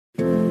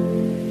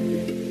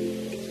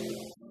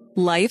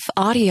Life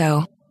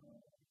Audio.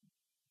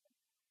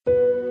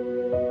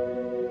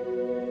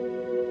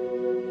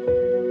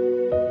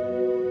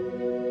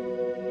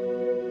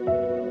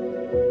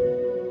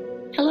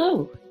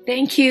 Hello.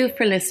 Thank you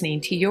for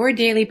listening to Your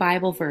Daily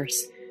Bible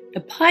Verse,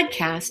 the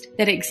podcast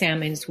that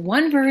examines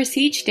one verse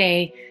each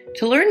day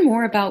to learn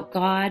more about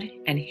God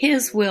and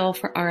His will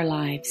for our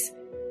lives.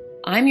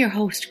 I'm your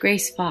host,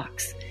 Grace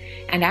Fox,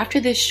 and after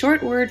this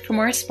short word from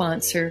our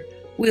sponsor,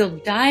 we'll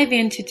dive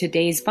into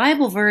today's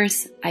Bible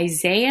verse,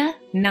 Isaiah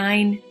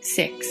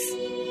 9:6.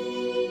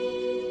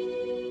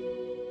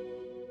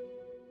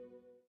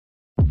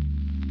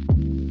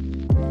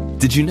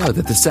 Did you know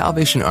that the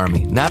Salvation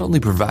Army not only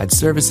provides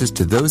services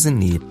to those in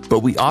need, but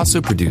we also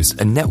produce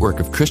a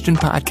network of Christian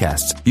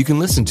podcasts you can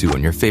listen to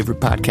on your favorite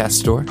podcast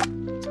store?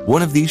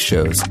 One of these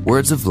shows,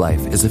 Words of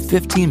Life, is a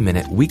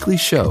 15-minute weekly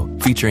show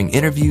featuring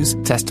interviews,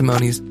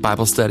 testimonies,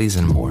 Bible studies,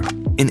 and more.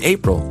 In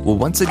April, we'll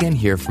once again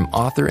hear from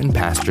author and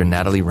pastor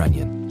Natalie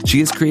Runyon. She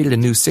has created a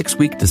new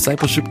 6-week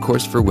discipleship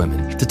course for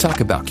women to talk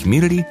about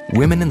community,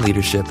 women in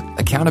leadership,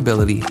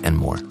 accountability, and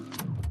more.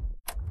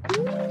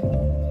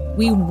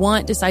 We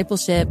want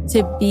discipleship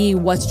to be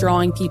what's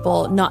drawing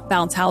people, not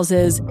bounce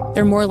houses.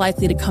 They're more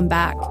likely to come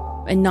back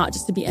and not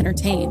just to be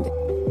entertained.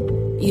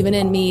 Even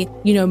in me,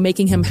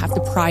 making him have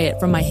to pry it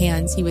from my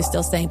hands, he was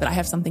still saying, but I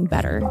have something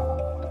better.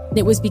 And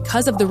it was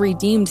because of the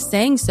redeemed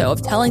saying so,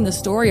 of telling the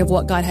story of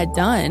what God had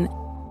done.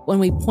 When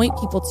we point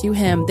people to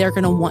him, they're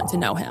going to want to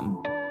know him.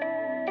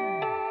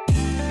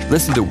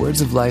 Listen to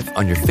Words of Life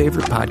on your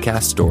favorite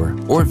podcast store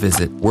or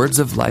visit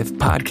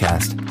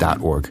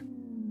wordsoflifepodcast.org.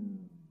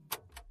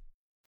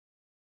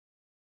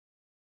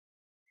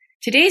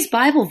 Today's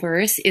Bible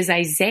verse is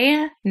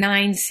Isaiah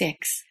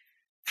 9:6.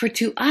 For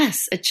to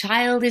us a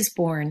child is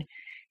born,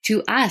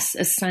 to us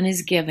a son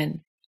is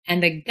given,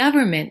 and the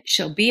government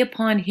shall be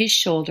upon his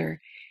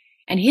shoulder,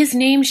 and his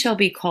name shall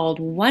be called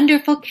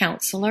Wonderful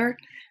Counselor,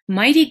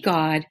 Mighty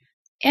God,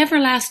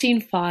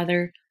 Everlasting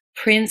Father,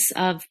 Prince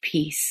of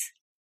Peace.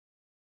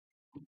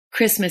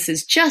 Christmas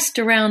is just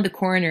around the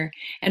corner,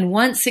 and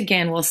once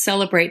again we'll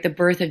celebrate the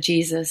birth of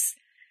Jesus.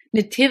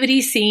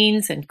 Nativity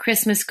scenes and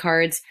Christmas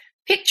cards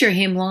picture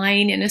him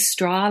lying in a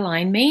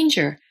straw-lined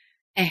manger,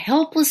 a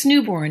helpless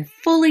newborn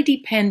fully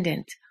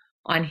dependent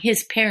on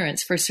his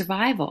parents for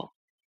survival.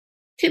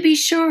 To be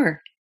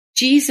sure,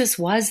 Jesus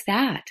was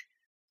that,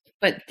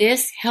 but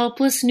this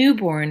helpless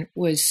newborn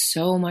was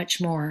so much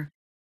more.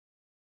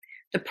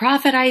 The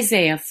prophet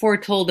Isaiah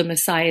foretold the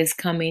Messiah's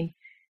coming,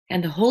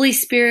 and the Holy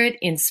Spirit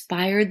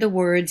inspired the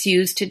words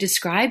used to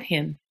describe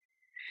him.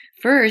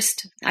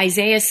 First,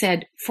 Isaiah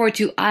said, "For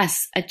to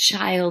us a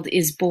child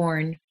is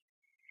born."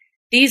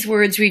 These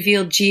words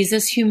revealed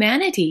Jesus'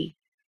 humanity.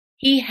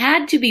 He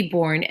had to be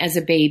born as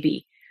a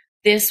baby.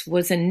 This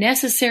was a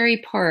necessary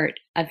part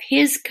of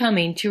his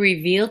coming to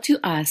reveal to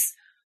us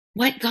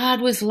what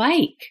God was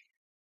like.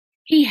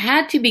 He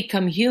had to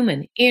become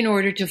human in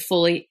order to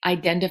fully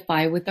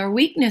identify with our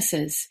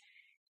weaknesses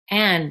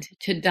and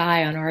to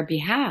die on our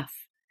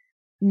behalf.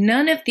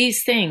 None of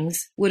these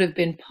things would have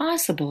been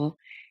possible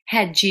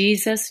had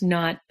Jesus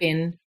not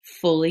been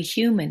fully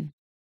human.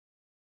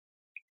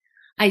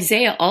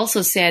 Isaiah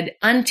also said,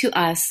 "Unto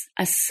us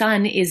a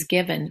son is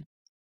given."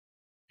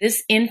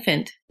 This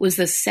infant was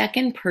the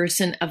second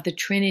person of the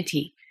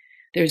Trinity.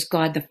 There's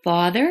God the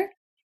Father,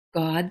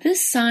 God the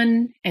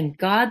Son, and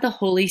God the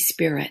Holy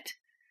Spirit.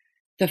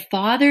 The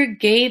Father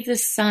gave the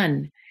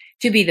Son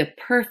to be the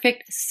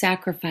perfect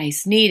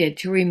sacrifice needed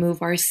to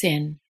remove our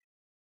sin.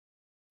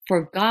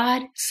 For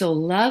God so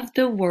loved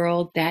the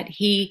world that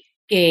he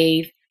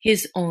gave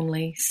his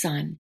only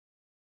Son.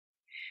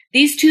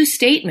 These two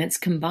statements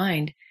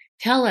combined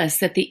tell us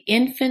that the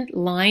infant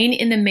lying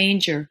in the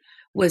manger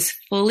was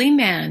fully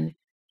man,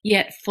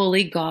 yet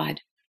fully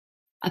God.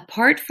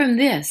 Apart from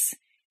this,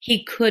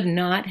 he could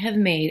not have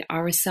made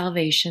our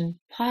salvation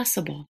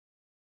possible.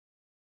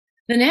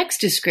 The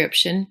next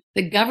description,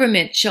 "the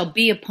government shall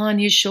be upon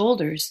his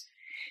shoulders,"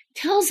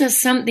 tells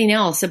us something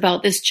else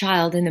about this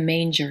child in the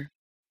manger.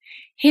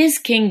 His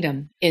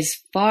kingdom is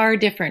far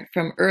different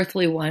from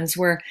earthly ones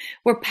where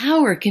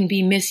power can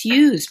be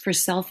misused for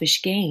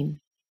selfish gain.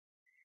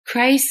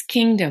 Christ's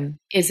kingdom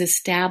is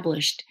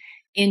established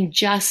in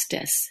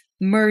justice,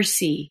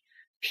 mercy,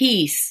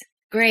 peace,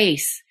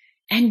 grace,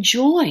 and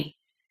joy.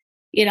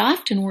 It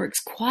often works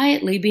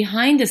quietly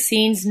behind the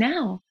scenes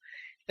now,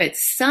 but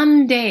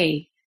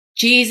someday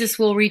Jesus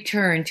will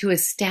return to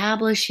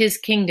establish his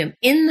kingdom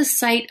in the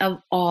sight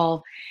of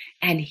all,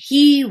 and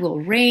he will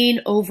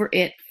reign over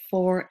it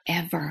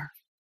forever.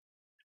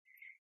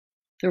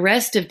 The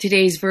rest of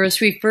today's verse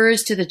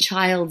refers to the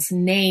child's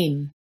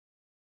name.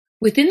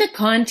 Within the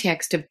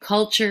context of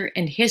culture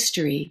and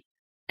history,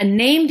 a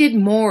name did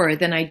more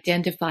than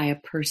identify a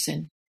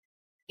person.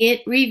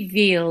 It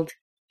revealed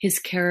his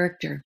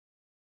character.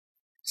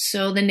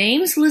 So the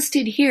names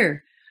listed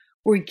here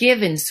were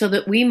given so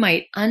that we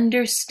might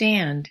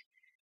understand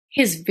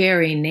his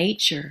very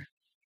nature.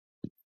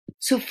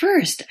 So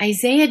first,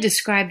 Isaiah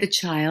described the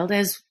child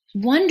as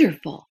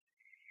wonderful.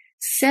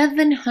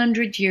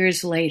 700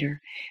 years later,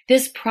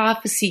 this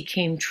prophecy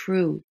came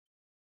true.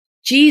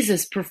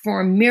 Jesus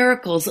performed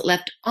miracles that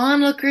left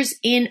onlookers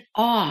in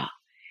awe.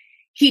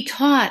 He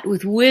taught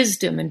with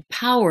wisdom and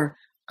power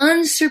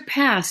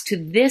unsurpassed to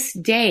this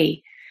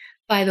day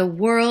by the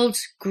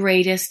world's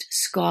greatest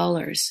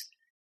scholars.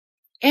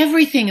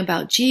 Everything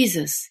about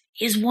Jesus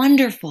is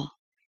wonderful.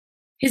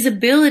 His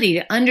ability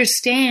to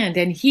understand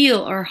and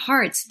heal our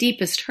heart's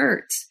deepest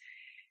hurts,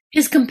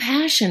 his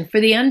compassion for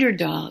the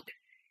underdog,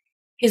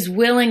 his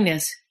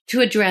willingness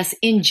to address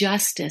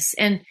injustice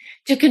and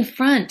to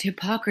confront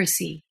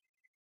hypocrisy,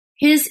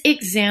 his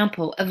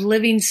example of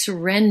living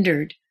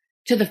surrendered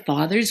to the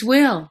Father's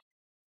will.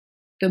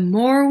 The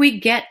more we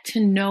get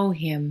to know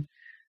him,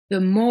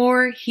 the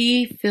more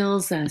he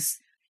fills us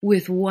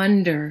with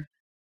wonder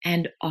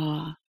and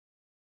awe.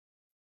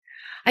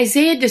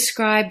 Isaiah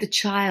described the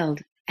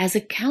child as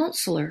a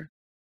counselor.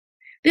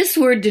 This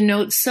word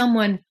denotes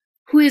someone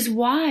who is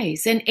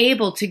wise and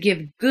able to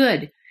give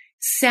good,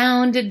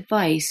 sound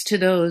advice to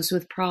those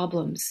with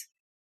problems.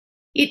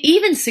 It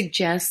even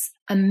suggests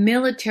a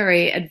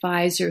military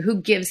advisor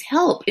who gives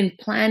help in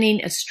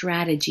planning a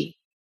strategy.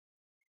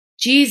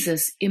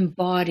 Jesus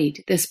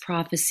embodied this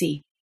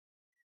prophecy.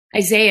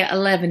 Isaiah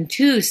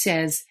 11:2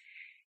 says,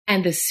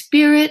 "And the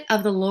Spirit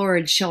of the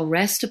Lord shall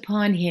rest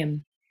upon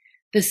him,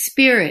 the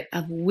Spirit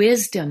of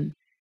wisdom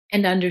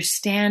and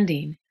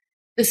understanding,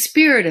 the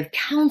Spirit of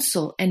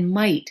counsel and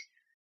might,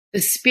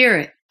 the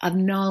Spirit of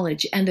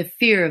knowledge and the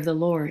fear of the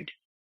Lord."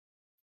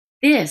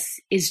 This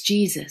is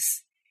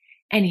Jesus,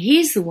 and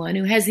he's the one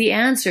who has the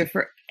answer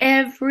for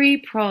every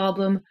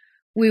problem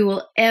we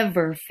will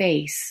ever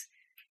face.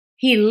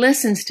 He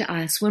listens to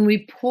us when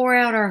we pour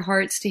out our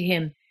hearts to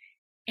him,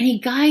 and he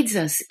guides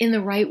us in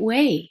the right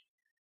way.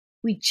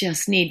 We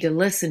just need to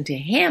listen to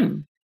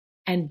him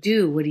and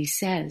do what he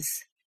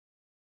says.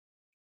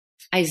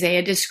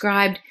 Isaiah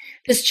described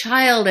this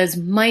child as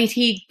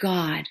mighty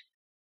God.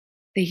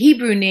 The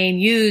Hebrew name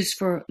used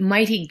for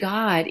mighty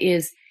God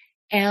is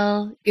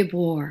El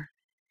Gibor,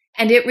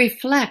 and it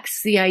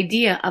reflects the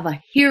idea of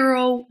a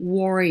hero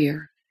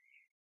warrior.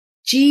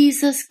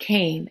 Jesus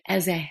came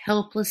as a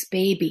helpless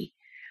baby,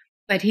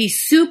 but he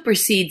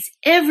supersedes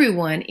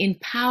everyone in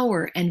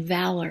power and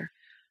valor.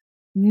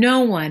 No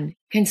one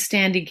can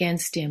stand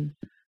against him.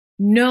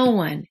 No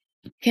one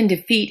can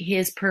defeat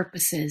his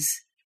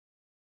purposes.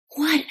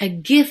 What a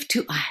gift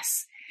to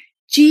us!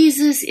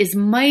 Jesus is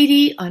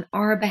mighty on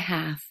our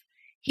behalf.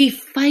 He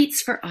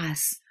fights for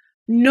us.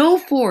 No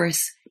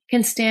force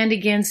can stand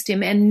against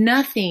him, and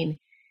nothing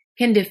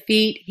can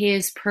defeat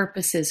his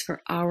purposes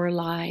for our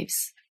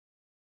lives.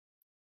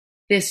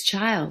 This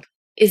child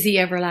is the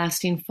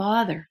everlasting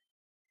Father.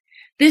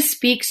 This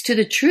speaks to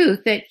the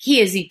truth that he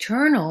is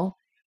eternal,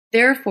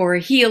 therefore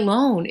he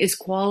alone is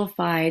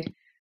qualified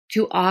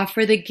to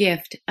offer the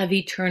gift of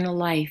eternal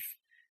life.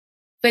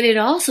 But it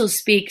also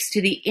speaks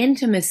to the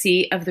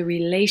intimacy of the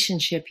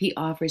relationship he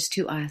offers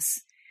to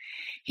us.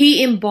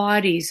 He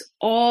embodies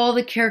all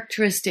the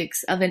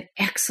characteristics of an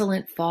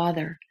excellent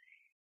father.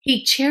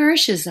 He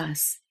cherishes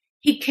us.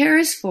 He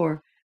cares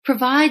for,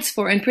 provides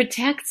for, and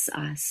protects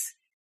us.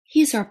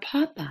 He's our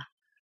papa,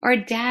 our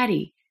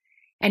daddy,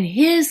 and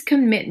his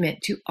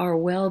commitment to our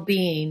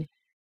well-being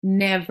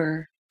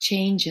never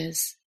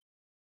changes.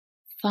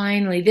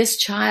 Finally, this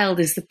child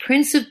is the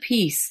Prince of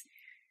Peace.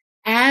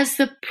 As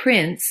the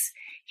Prince,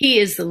 he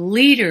is the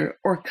leader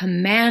or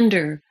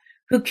commander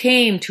who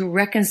came to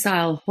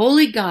reconcile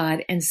holy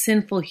God and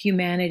sinful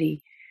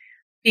humanity.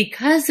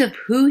 Because of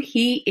who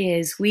he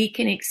is, we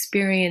can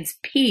experience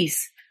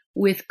peace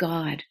with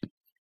God.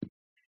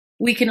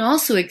 We can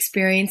also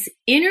experience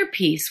inner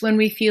peace when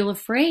we feel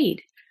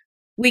afraid.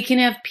 We can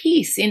have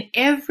peace in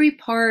every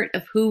part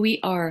of who we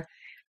are,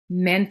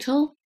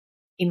 mental,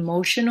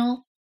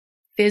 emotional,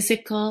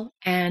 physical,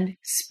 and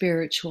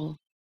spiritual.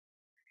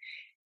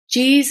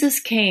 Jesus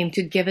came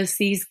to give us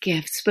these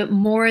gifts, but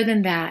more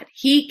than that,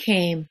 he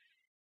came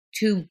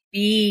to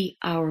be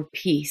our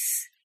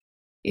peace.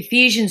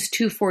 Ephesians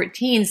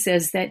 2:14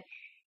 says that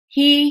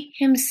he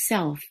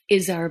himself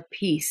is our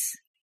peace.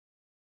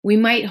 We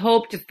might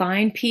hope to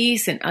find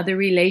peace in other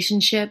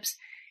relationships,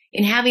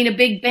 in having a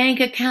big bank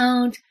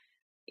account,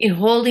 in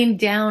holding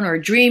down our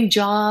dream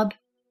job,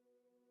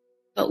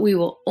 but we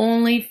will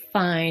only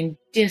find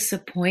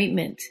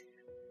disappointment.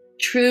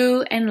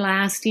 True and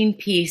lasting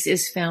peace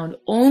is found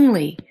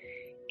only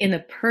in the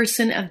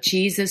person of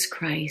Jesus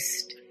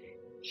Christ.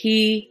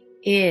 He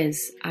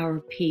is our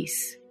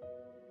peace.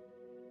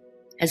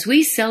 As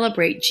we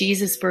celebrate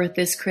Jesus' birth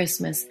this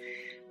Christmas,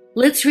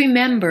 let's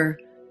remember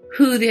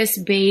who this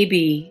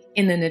baby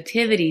in the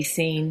nativity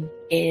scene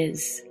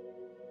is.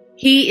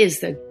 He is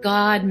the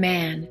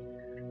God-man,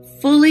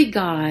 fully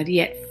God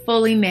yet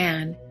fully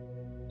man.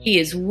 He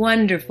is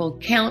wonderful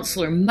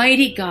Counselor,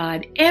 mighty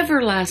God,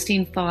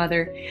 everlasting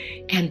Father,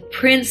 and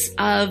Prince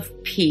of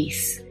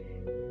Peace.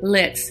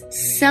 Let's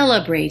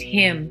celebrate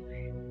him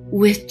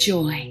with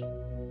joy.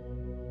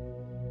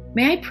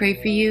 May I pray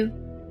for you?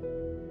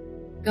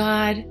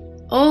 God,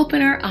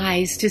 open our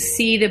eyes to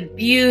see the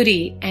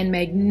beauty and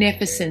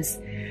magnificence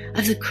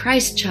of the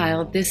Christ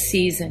child this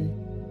season.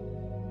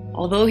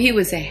 Although he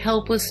was a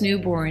helpless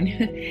newborn,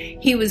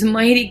 he was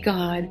mighty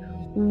God,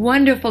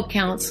 wonderful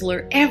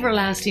Counselor,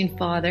 everlasting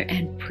Father,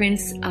 and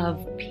Prince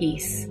of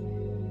Peace.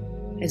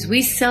 As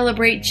we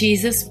celebrate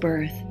Jesus'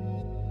 birth,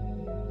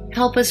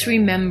 help us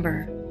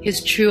remember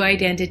his true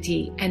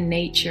identity and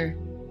nature,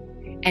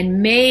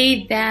 and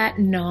may that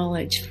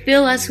knowledge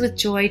fill us with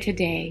joy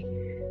today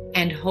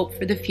and hope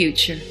for the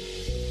future.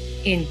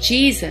 In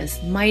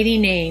Jesus' mighty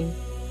name,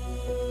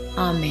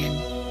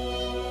 Amen.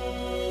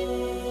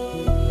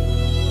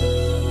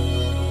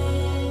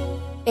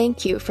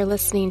 Thank you for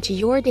listening to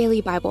Your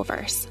Daily Bible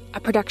Verse, a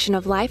production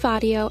of Life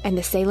Audio and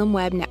the Salem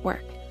Web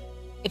Network.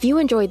 If you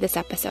enjoyed this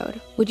episode,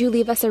 would you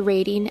leave us a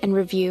rating and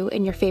review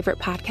in your favorite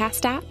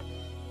podcast app?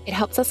 It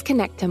helps us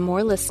connect to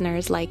more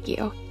listeners like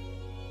you.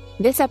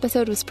 This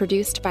episode was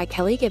produced by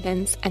Kelly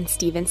Gibbons and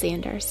Stephen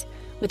Sanders,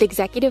 with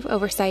executive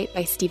oversight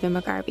by Stephen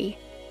McGarvey.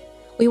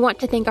 We want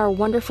to thank our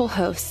wonderful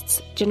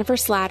hosts, Jennifer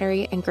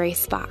Slattery and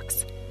Grace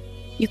Fox.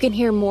 You can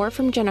hear more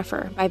from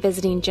Jennifer by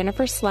visiting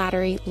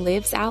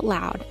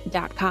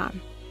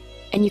jenniferslatterylivesoutloud.com.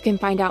 And you can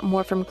find out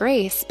more from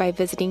Grace by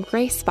visiting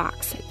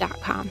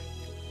gracefox.com.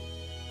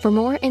 For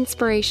more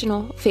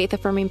inspirational,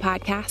 faith-affirming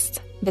podcasts,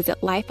 visit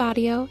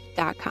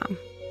lifeaudio.com.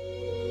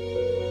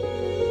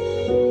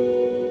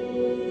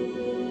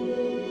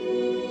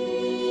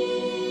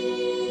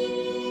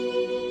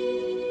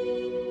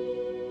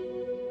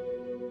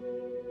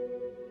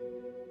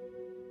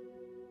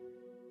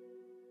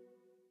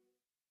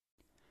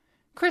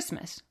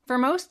 Christmas. For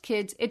most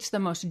kids, it's the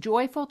most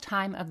joyful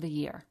time of the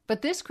year.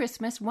 But this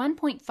Christmas,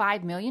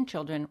 1.5 million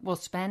children will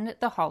spend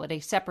the holiday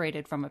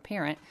separated from a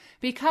parent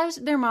because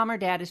their mom or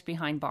dad is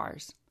behind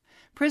bars.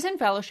 Prison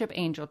Fellowship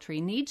Angel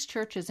Tree needs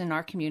churches in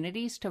our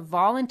communities to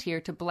volunteer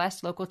to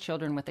bless local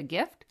children with a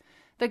gift,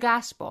 the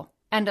gospel,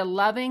 and a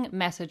loving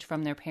message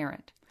from their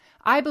parent.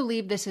 I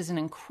believe this is an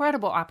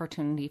incredible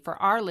opportunity for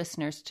our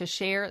listeners to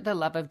share the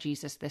love of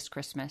Jesus this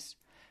Christmas.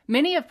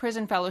 Many of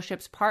Prison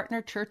Fellowship's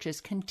partner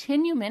churches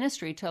continue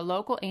ministry to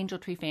local Angel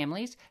Tree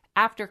families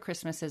after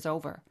Christmas is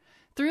over.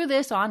 Through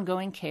this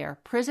ongoing care,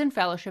 Prison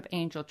Fellowship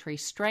Angel Tree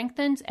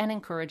strengthens and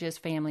encourages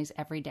families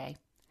every day.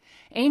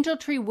 Angel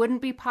Tree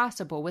wouldn't be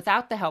possible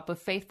without the help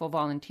of faithful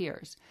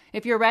volunteers.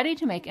 If you're ready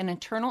to make an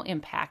eternal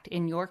impact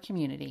in your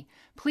community,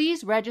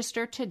 please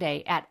register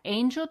today at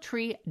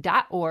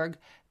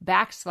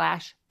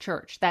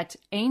angeltree.org/church. That's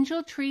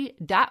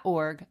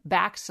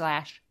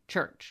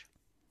angeltree.org/church.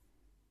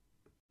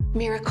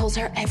 Miracles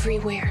are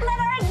everywhere. Let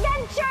our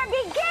adventure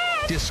begin!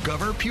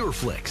 Discover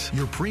PureFlix,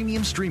 your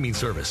premium streaming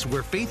service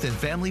where faith and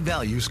family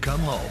values come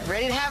home.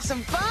 Ready to have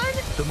some fun?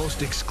 The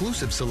most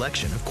exclusive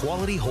selection of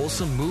quality,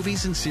 wholesome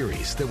movies and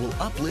series that will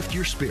uplift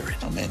your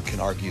spirit. A man can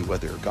argue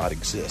whether God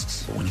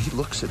exists, but when he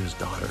looks at his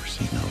daughters,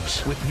 he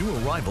knows. With new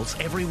arrivals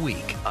every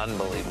week.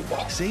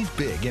 Unbelievable. Save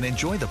big and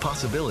enjoy the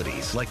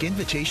possibilities, like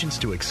invitations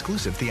to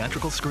exclusive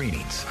theatrical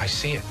screenings. I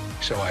see it,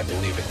 so I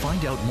believe it.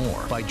 Find out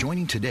more by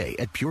joining today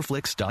at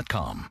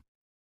pureflix.com.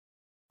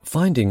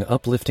 Finding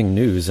uplifting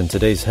news in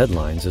today's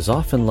headlines is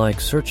often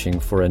like searching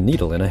for a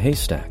needle in a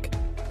haystack.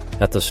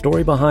 At the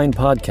Story Behind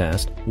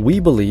podcast, we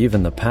believe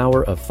in the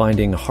power of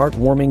finding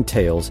heartwarming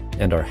tales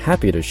and are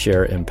happy to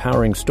share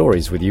empowering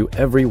stories with you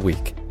every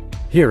week.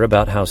 Hear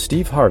about how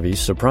Steve Harvey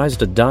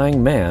surprised a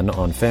dying man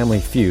on Family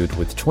Feud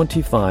with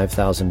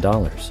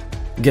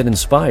 $25,000. Get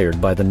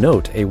inspired by the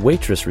note a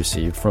waitress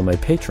received from a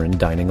patron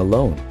dining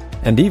alone.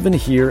 And even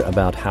hear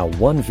about how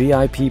one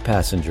VIP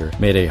passenger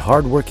made a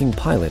hardworking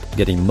pilot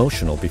get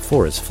emotional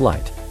before his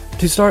flight.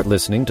 To start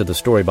listening to the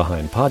Story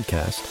Behind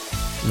podcast,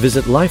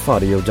 visit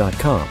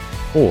lifeaudio.com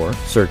or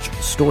search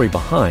Story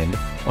Behind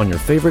on your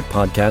favorite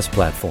podcast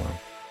platform.